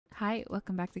Hi,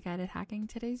 welcome back to Guided Hacking.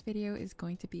 Today's video is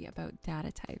going to be about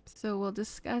data types. So we'll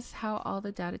discuss how all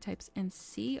the data types in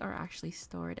C are actually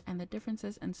stored and the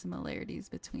differences and similarities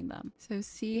between them. So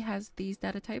C has these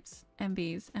data types and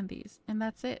these and these, and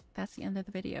that's it. That's the end of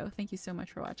the video. Thank you so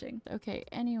much for watching. Okay,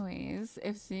 anyways,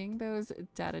 if seeing those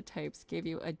data types gave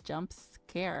you a jump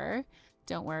scare,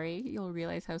 don't worry, you'll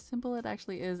realize how simple it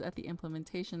actually is at the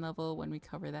implementation level when we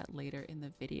cover that later in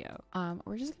the video.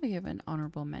 We're just going to give an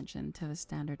honorable mention to the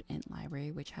standard int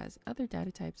library, which has other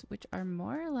data types which are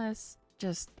more or less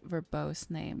just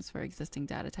verbose names for existing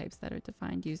data types that are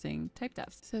defined using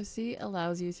typedefs. So C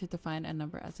allows you to define a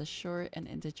number as a short, an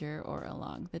integer, or a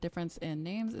long. The difference in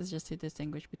names is just to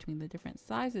distinguish between the different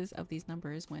sizes of these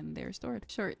numbers when they're stored.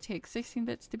 Short takes 16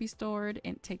 bits to be stored,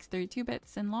 int takes 32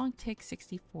 bits, and long takes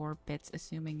 64 bits,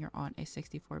 assuming you're on a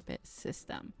 64-bit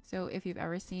system. So if you've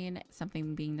ever seen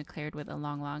something being declared with a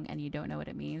long and you don't know what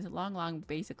it means, long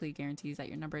basically guarantees that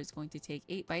your number is going to take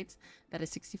 8 bytes. That is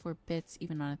 64 bits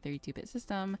even on a 32-bit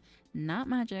system. Not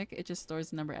magic, it just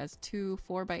stores the number as 2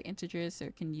 4-byte integers so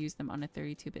it can use them on a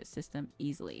 32-bit system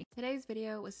easily. Today's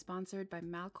video was sponsored by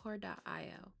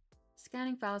Malware.io.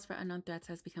 Scanning files for unknown threats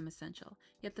has become essential,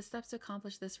 yet the steps to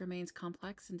accomplish this remains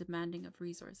complex and demanding of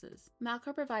resources.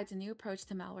 Malware provides a new approach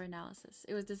to malware analysis.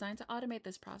 It was designed to automate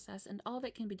this process, and all of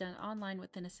it can be done online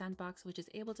within a sandbox which is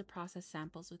able to process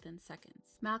samples within seconds.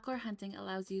 Malware hunting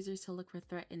allows users to look for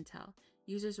threat intel.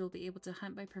 Users will be able to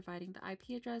hunt by providing the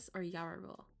IP address or Yara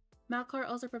rule. Malware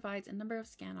also provides a number of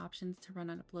scan options to run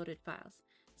on uploaded files.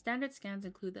 Standard scans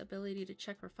include the ability to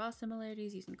check for file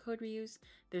similarities using code reuse.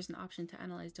 There's an option to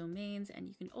analyze domains, and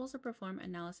you can also perform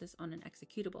analysis on an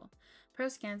executable. Pro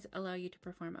scans allow you to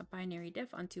perform a binary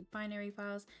diff onto binary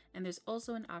files, and there's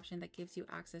also an option that gives you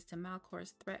access to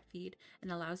Malware's threat feed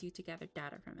and allows you to gather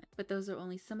data from it. But those are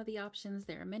only some of the options.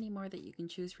 There are many more that you can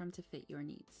choose from to fit your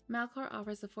needs. Malware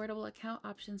offers affordable account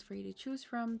options for you to choose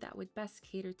from that would best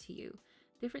cater to you.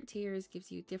 Different tiers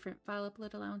gives you different file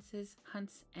upload allowances,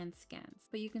 hunts, and scans.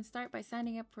 But you can start by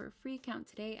signing up for a free account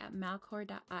today at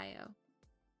malware.io.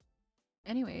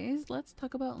 Anyways, let's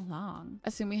talk about long.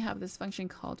 Assume we have this function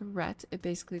called ret. It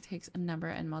basically takes a number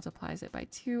and multiplies it by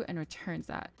 2 and returns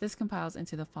that. This compiles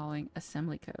into the following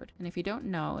assembly code. And if you don't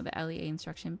know, the LEA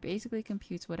instruction basically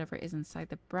computes whatever is inside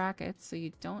the brackets, so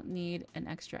you don't need an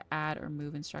extra add or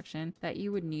move instruction that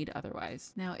you would need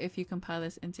otherwise. Now, if you compile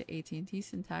this into AT&T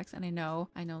syntax, and I know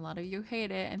a lot of you hate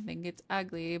it and think it's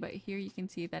ugly, but here you can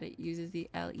see that it uses the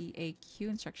LEAQ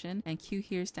instruction, and Q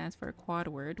here stands for a quad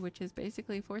word, which is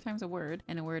basically 4 times a word.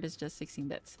 And a word is just 16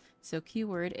 bits. So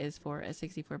keyword is for a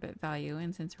 64-bit value,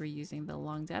 and since we're using the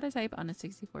long data type on a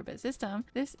 64-bit system,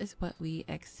 this is what we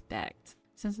expect.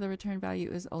 Since the return value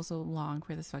is also long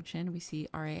for this function, we see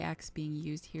RAX being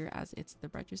used here as it's the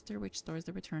register which stores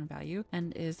the return value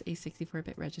and is a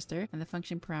 64-bit register, and the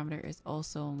function parameter is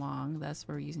also long, thus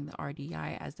we're using the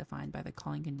RDI as defined by the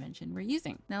calling convention we're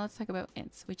using. Now let's talk about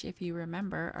ints, which if you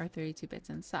remember are 32 bits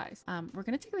in size. We're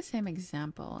going to take the same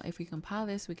example. If we compile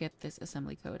this, we get this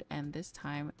assembly code, and this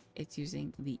time it's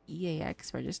using the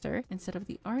EAX register instead of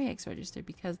the RAX register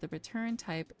because the return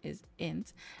type is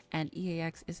int and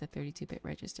EAX is a 32-bit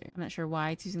register. I'm not sure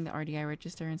why it's using the RDI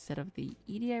register instead of the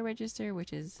EDI register,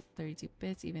 which is 32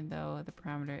 bits, even though the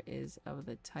parameter is of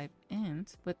the type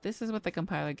int. But this is what the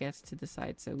compiler gets to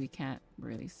decide, so we can't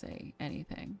really say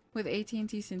anything. With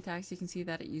AT&T syntax, you can see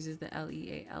that it uses the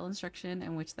LEAL instruction,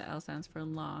 in which the L stands for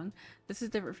long. This is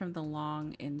different from the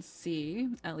long in C,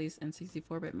 at least in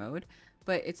 64-bit mode,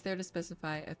 but it's there to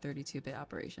specify a 32-bit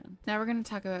operation. Now we're going to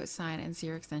talk about sign and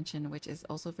zero extension, which is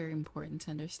also very important to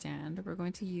understand. We're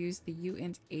going to use the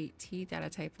uint8t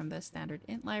data type from the standard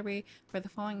int library for the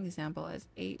following example, as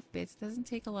 8 bits doesn't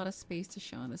take a lot of space to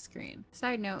show on the screen.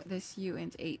 Side note, this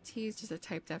uint8t is just a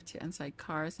typedef to unsigned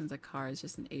car, since a car is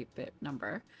just an 8-bit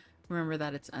number. Remember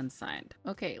that it's unsigned.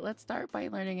 Okay, let's start by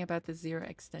learning about the zero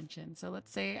extension. So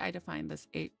let's say I define this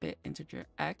 8-bit integer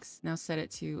x, now set it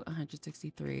to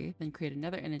 163, then create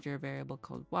another integer variable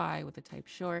called y with the type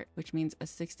short, which means a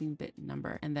 16-bit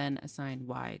number, and then assign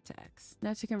y to x.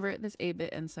 Now to convert this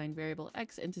 8-bit unsigned variable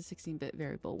x into 16-bit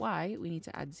variable y, we need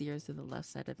to add zeros to the left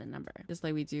side of the number. Just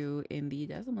like we do in the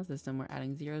decimal system, where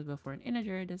adding zeros before an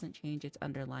integer doesn't change its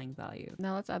underlying value.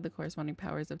 Now let's add the corresponding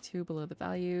powers of 2 below the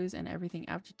values, and everything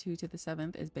after 2 to the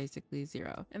 7th is basically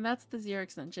 0. And that's the 0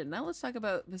 extension. Now let's talk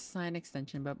about the sign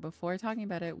extension, but before talking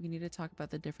about it, we need to talk about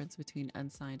the difference between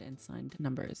unsigned and signed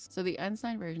numbers. So the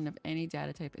unsigned version of any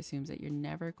data type assumes that you're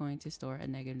never going to store a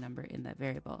negative number in that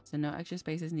variable. So no extra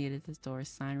space is needed to store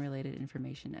sign related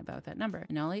information about that number.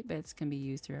 And all 8 bits can be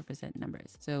used to represent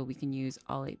numbers. So we can use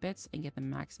all 8 bits and get the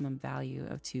maximum value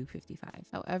of 255.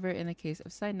 However, in the case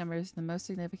of signed numbers, the most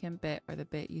significant bit, or the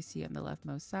bit you see on the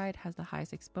leftmost side, has the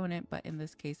highest exponent, but in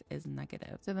this case is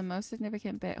negative. So the most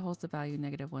significant bit holds the value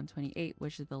 -128,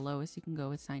 which is the lowest you can go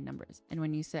with signed numbers. And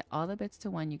when you set all the bits to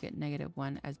 1, you get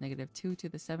 -1, as -2 to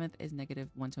the 7th is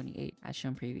 -128, as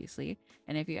shown previously.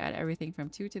 And if you add everything from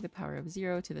 2 to the power of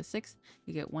 0 to the 6th,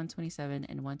 you get 127,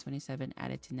 and 127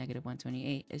 added to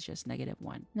 -128 is just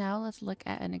 -1. Now let's look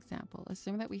at an example.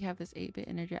 Assume that we have this 8-bit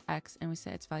integer x and we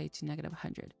set its value to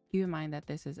 -100. Keep in mind that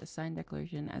this is a signed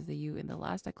declaration, as the u in the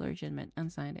last declaration meant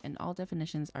unsigned, and all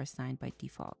definitions are signed by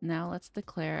default. Now let's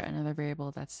declare another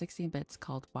variable that's 16 bits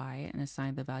called y and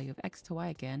assign the value of x to y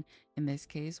again. In this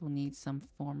case, we'll need some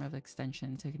form of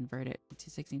extension to convert it to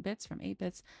 16 bits from 8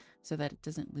 bits so that it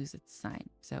doesn't lose its sign.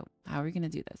 So how are we going to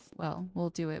do this? Well,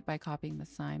 we'll do it by copying the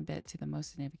sign bit to the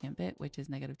most significant bit, which is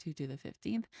 -2 to the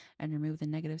 15th, and remove the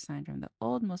negative sign from the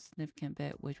old most significant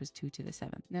bit, which was 2 to the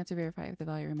 7th. Now to verify if the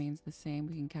value remains the same,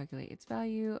 we can calculate its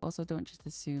value. Also, don't just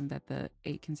assume that the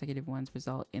 8 consecutive ones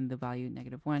result in the value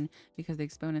 -1, because the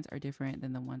exponents are different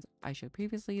than the ones I showed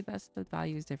previously, thus the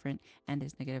value is different and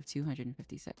is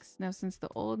 -256. Now, since the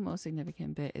old most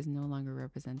significant bit is no longer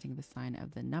representing the sign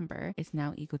of the number, it's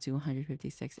now equal to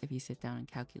 156 if you sit down and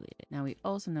calculate it. Now we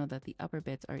also know that the upper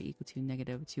bits are equal to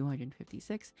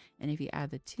 -256, and if you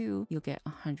add the 2, you'll get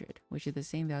 100, which is the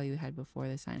same value we had before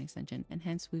the sign extension, and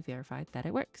hence we verified that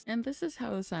it works. And this is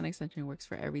how the sign extension works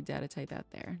for every data type out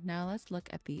there. Now let's look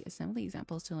at the assembly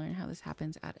examples to learn how this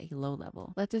happens at a low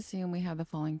level. Let's assume we have the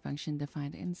following function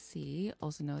defined in C.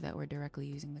 Also know that we're directly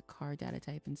using the char data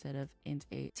type instead of int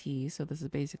t, so this is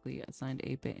basically a signed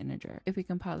 8-bit integer. If we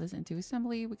compile this into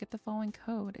assembly, we get the following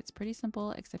code. It's pretty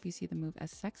simple, except you see the move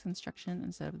sx instruction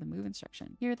instead of the move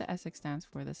instruction. Here the sx stands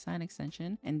for the sign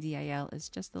extension, and dil is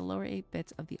just the lower 8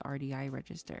 bits of the RDI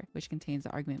register, which contains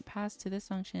the argument passed to this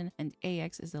function, and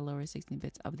ax is the lower 16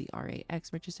 bits of the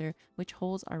rax register, which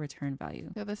holds our return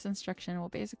value. So this instruction will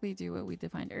basically do what we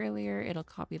defined earlier. It'll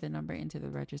copy the number into the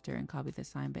register and copy the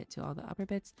sign bit to all the upper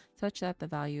bits, such that the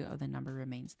value of the number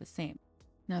remains the same.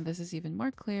 Now this is even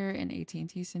more clear in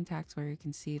AT&T syntax, where you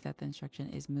can see that the instruction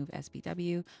is move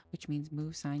SBW, which means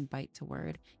move sign byte to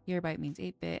word. Here byte means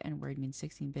 8-bit and word means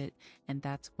 16-bit, and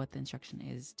that's what the instruction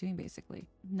is doing basically.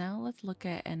 Now let's look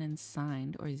at an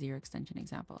unsigned or 0 extension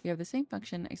example. We have the same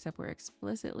function, except we're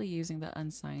explicitly using the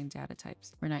unsigned data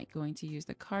types. We're not going to use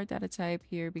the char data type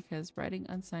here because writing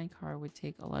unsigned char would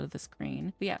take a lot of the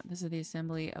screen. But yeah, this is the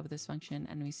assembly of this function,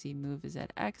 and we see move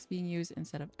zx being used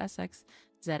instead of sx,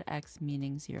 zx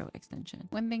meaning 0 extension.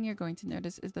 One thing you're going to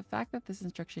notice is the fact that this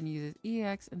instruction uses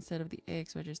ex instead of the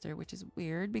ax register, which is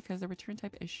weird because the return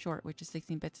type is short, which is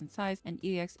 16 bits in size, and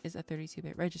ex is a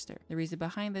 32-bit register. The reason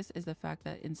behind this is the fact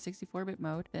that in 64-bit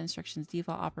mode, the instruction's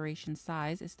default operation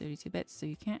size is 32 bits, so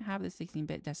you can't have the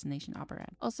 16-bit destination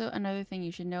operand. Also, another thing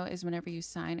you should know is whenever you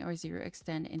sign or 0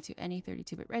 extend into any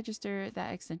 32-bit register,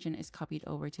 that extension is copied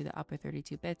over to the upper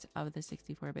 32 bits of the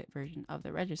 64-bit version of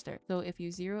the register. So if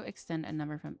you 0 extend a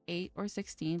number from 8 or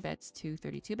 16 bits to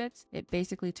 32 bits, it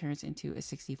basically turns into a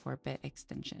 64-bit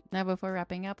extension. Now before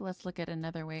wrapping up, let's look at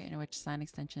another way in which sign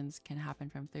extensions can happen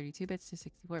from 32 bits to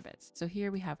 64 bits. So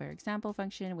here we have our example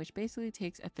function, which basically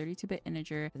takes a 32-bit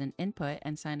integer as an input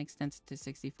and sign extends to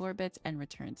 64 bits and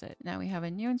returns it. Now we have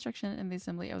a new instruction in the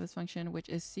assembly of this function, which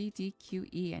is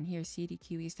cdqe, and here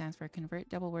cdqe stands for convert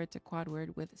double word to quad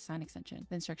word with sign extension.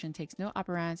 The instruction takes no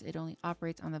operands, it only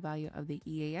operates on the value of the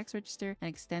eax register and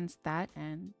extends that,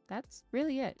 and that's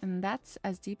really it. And that's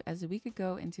as deep as we could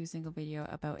go into a single video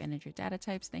about integer data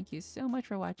types. Thank you so much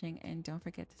for watching, and don't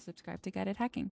forget to subscribe to Guided Hacking.